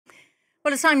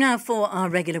Well, it's time now for our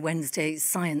regular Wednesday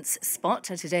science spot.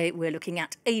 Today we're looking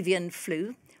at avian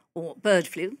flu, or bird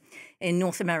flu, in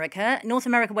North America. North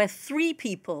America, where 3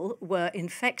 people were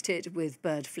infected with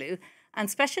bird flu, and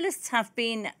specialists have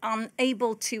been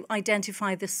unable to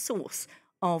identify the source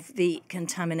of the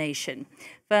contamination.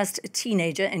 First, a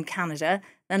teenager in Canada,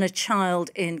 then a child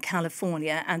in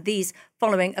California, and these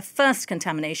following a first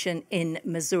contamination in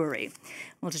Missouri.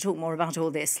 Well, to talk more about all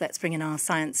this, let's bring in our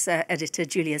science editor,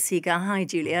 Julia Seeger. Hi,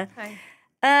 Julia.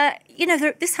 Hi.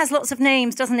 This has lots of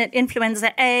names, doesn't it?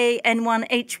 Influenza A,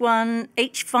 N1H1,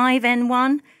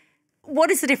 H5N1.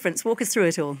 What is the difference? Walk us through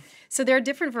it all. So there are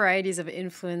different varieties of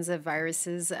influenza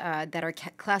viruses that are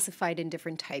classified in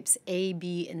different types, A,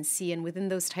 B, and C. And within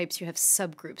those types, you have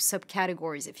subgroups,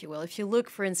 subcategories, if you will. If you look,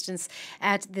 for instance,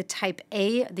 at the type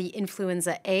A, the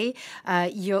influenza A,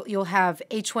 you'll have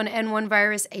H1N1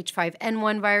 virus,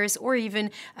 H5N1 virus, or even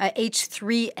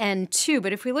H3N2.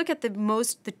 But if we look at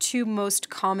the 2 most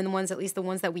common ones, at least the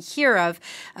ones that we hear of,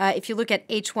 if you look at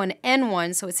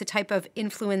H1N1, so it's a type of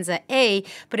influenza A,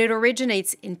 but it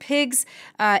originates in pigs.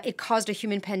 It caused a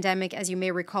human pandemic, as you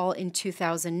may recall, in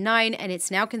 2009, and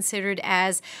it's now considered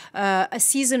as a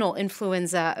seasonal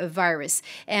influenza virus.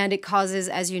 And it causes,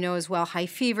 as you know as well, high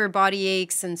fever, body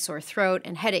aches, and sore throat,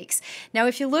 and headaches. Now,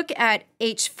 if you look at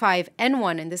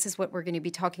H5N1, and this is what we're going to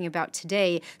be talking about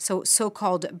today,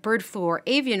 so-called bird flu or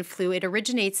avian flu, it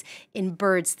originates in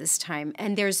birds this time.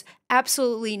 And there's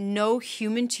absolutely no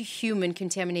human-to-human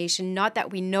contamination, not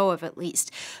that we know of at least.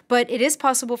 But it is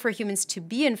possible for humans to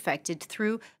be infected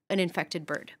through an infected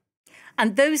bird.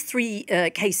 And those 3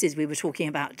 cases we were talking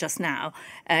about just now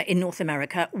in North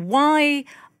America, why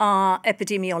are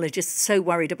epidemiologists so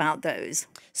worried about those?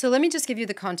 So let me just give you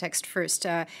the context first.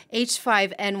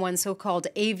 H5N1, so-called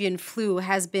avian flu,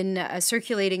 has been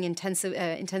circulating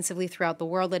intensively throughout the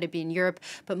world, let it be in Europe,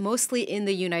 but mostly in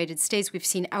the United States. We've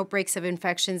seen outbreaks of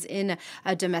infections in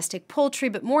domestic poultry,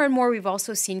 but more and more we've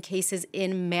also seen cases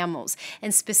in mammals,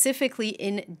 and specifically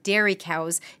in dairy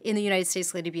cows in the United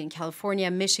States, let it be in California,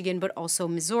 Michigan, but also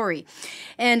Missouri.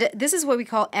 And this is what we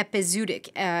call epizootic,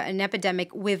 an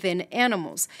epidemic within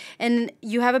animals. And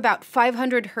you have about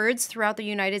 500 herds throughout the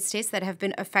United States that have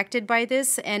been affected by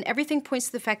this, and everything points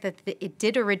to the fact that it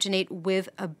did originate with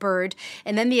a bird,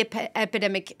 and then the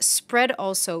epidemic spread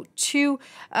also to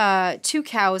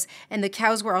cows, and the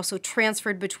cows were also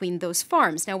transferred between those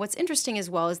farms. Now, what's interesting as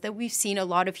well is that we've seen a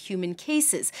lot of human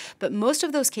cases, but most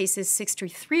of those cases,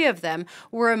 63 of them,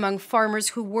 were among farmers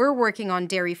who were working on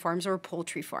dairy farms or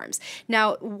poultry farms.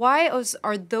 Now, why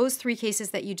are those 3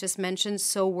 cases that you just mentioned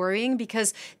so worrying?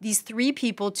 Because these 3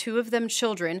 people, 2 of them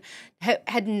children,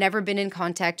 had never been in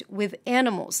contact with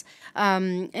animals.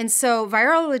 And so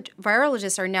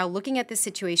virologists are now looking at this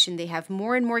situation. They have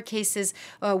more and more cases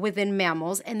within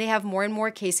mammals, and they have more and more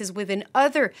cases within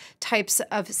other types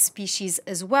of species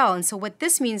as well. And so what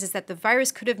this means is that the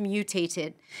virus could have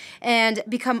mutated and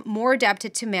become more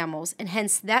adapted to mammals. And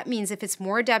hence, that means if it's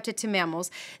more adapted to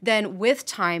mammals, then with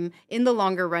time, in the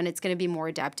longer run, it's going to be more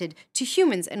adapted to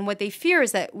humans. And what they fear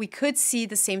is that we could see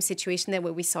the same situation that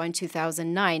what we saw in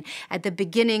 2009 at the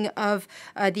beginning of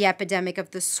the epidemic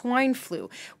of the swine flu.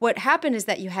 What happened is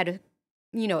that you had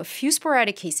a few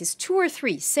sporadic cases, 2 or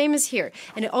 3, same as here.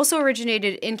 And it also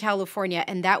originated in California,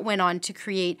 and that went on to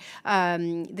create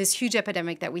this huge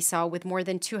epidemic that we saw with more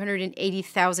than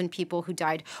 280,000 people who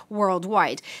died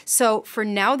worldwide. So for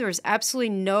now, there's absolutely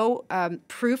no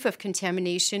proof of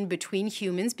contamination between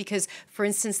humans because, for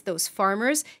instance, those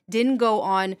farmers didn't go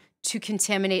on to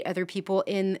contaminate other people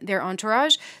in their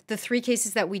entourage. The 3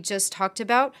 cases that we just talked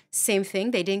about, same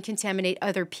thing. They didn't contaminate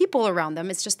other people around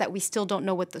them. It's just that we still don't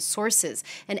know what the source is.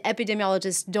 And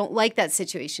epidemiologists don't like that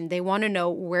situation. They want to know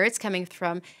where it's coming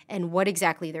from and what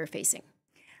exactly they're facing.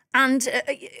 And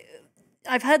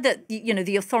I've heard that,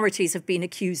 the authorities have been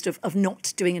accused of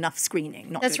not doing enough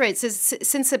screening. That's right.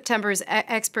 Since September's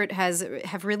experts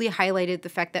have really highlighted the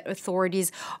fact that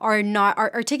authorities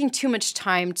are taking too much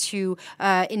time to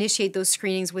initiate those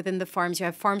screenings within the farms. You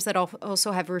have farms that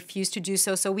also have refused to do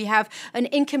so. So we have an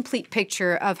incomplete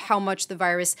picture of how much the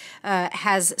virus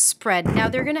has spread. Now,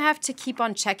 they're going to have to keep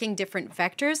on checking different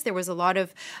vectors. There was a lot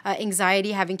of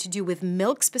anxiety having to do with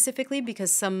milk specifically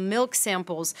because some milk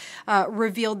samples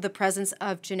revealed the presence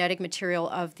samples of genetic material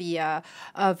of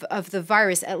the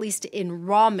virus, at least in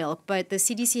raw milk. But the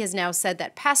CDC has now said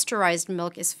that pasteurized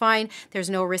milk is fine. There's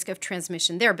no risk of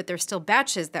transmission there, but there's still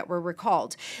batches that were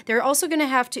recalled. They're also going to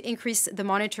have to increase the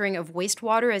monitoring of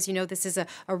wastewater. As you know, this is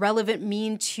a relevant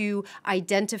mean to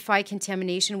identify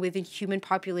contamination within human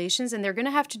populations, and they're going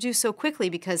to have to do so quickly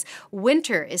because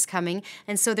winter is coming,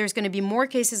 and so there's going to be more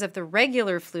cases of the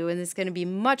regular flu, and it's going to be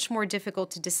much more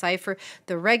difficult to decipher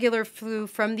the regular flu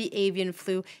from the avian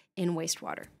flu in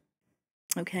wastewater.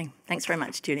 Okay, thanks very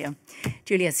much, Julia.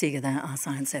 Julia Seeger there, our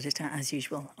science editor, as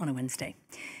usual, on a Wednesday.